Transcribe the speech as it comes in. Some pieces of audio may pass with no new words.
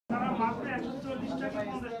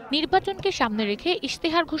নির্বাচনকে সামনে রেখে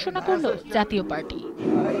ইশতেহার ঘোষণা করল জাতীয় পার্টি।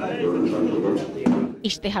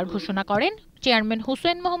 ইশতেহার ঘোষণা করেন চেয়ারম্যান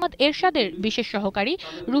হোসেন মোহাম্মদ এরশাদের বিশেষ সহকারী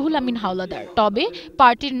রুহুল আমিন হাওলাদার। তবে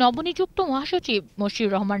পার্টির নবনিযুক্ত মহাসচিব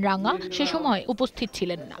মশিউর রহমান রাঙা সে সময় উপস্থিত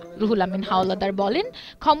ছিলেন না। রুহুল আমিন হাওলাদার বলেন,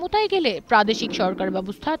 ক্ষমতায় গেলে প্রাদেশিক সরকার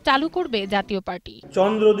ব্যবস্থা চালু করবে জাতীয় পার্টি।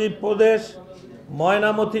 চন্দ্রদ্বীপ প্রদেশ,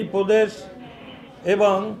 ময়নামতি প্রদেশ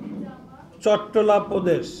এবং চট্টলা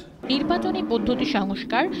প্রদেশ নির্বাচনী পদ্ধতি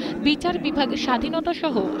সংস্কার, বিচার বিভাগের স্বাধীনতা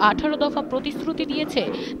সহ 18 দফা প্রতিশ্রুতি দিয়েছে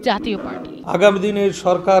জাতীয় পার্টি। আগামী দিনের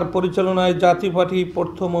সরকার পরিচালনায় জাতীয় পার্টি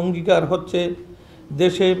প্রথম অঙ্গীকার হচ্ছে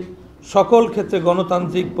দেশে সকল ক্ষেত্রে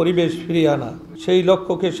গণতান্ত্রিক পরিবেশ ফিরিয়ে আনা। সেই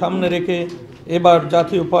লক্ষ্যকে সামনে রেখে এবার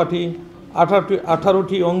জাতীয় পার্টি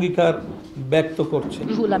 18টি অঙ্গীকার ব্যক্ত করছে।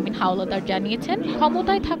 রুহুল আমিন হাওলাদার জানিয়েছেন,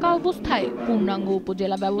 ক্ষমতায় থাকা অবস্থায় পূর্ণাঙ্গ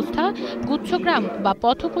উপজেলা ব্যবস্থা, গুচ্ছগ্রাম বা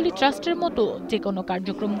পথকলি ট্রাস্টের মতো যে কোনো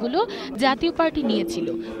কার্যক্রমগুলো জাতীয় পার্টি নিয়েছিল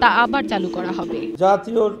তা আবার চালু করা হবে।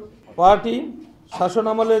 জাতীয় পার্টি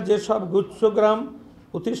শাসনামলে যেসব গুচ্ছগ্রাম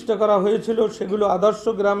প্রতিষ্ঠা করা হয়েছিল সেগুলো আদর্শ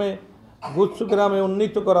গুচ্ছগ্রামে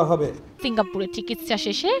উন্নীত করা হবে। সিঙ্গাপুরে চিকিৎসা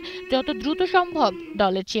শেষে যত দ্রুত সম্ভব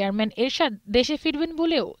দলের চেয়ারম্যান এরশাদ দেশে ফিরবেন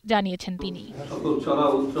বলেও জানিয়েছেন তিনি।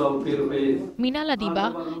 মিনালা দিবা,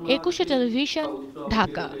 21 টেলিভিশন,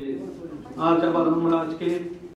 ঢাকা।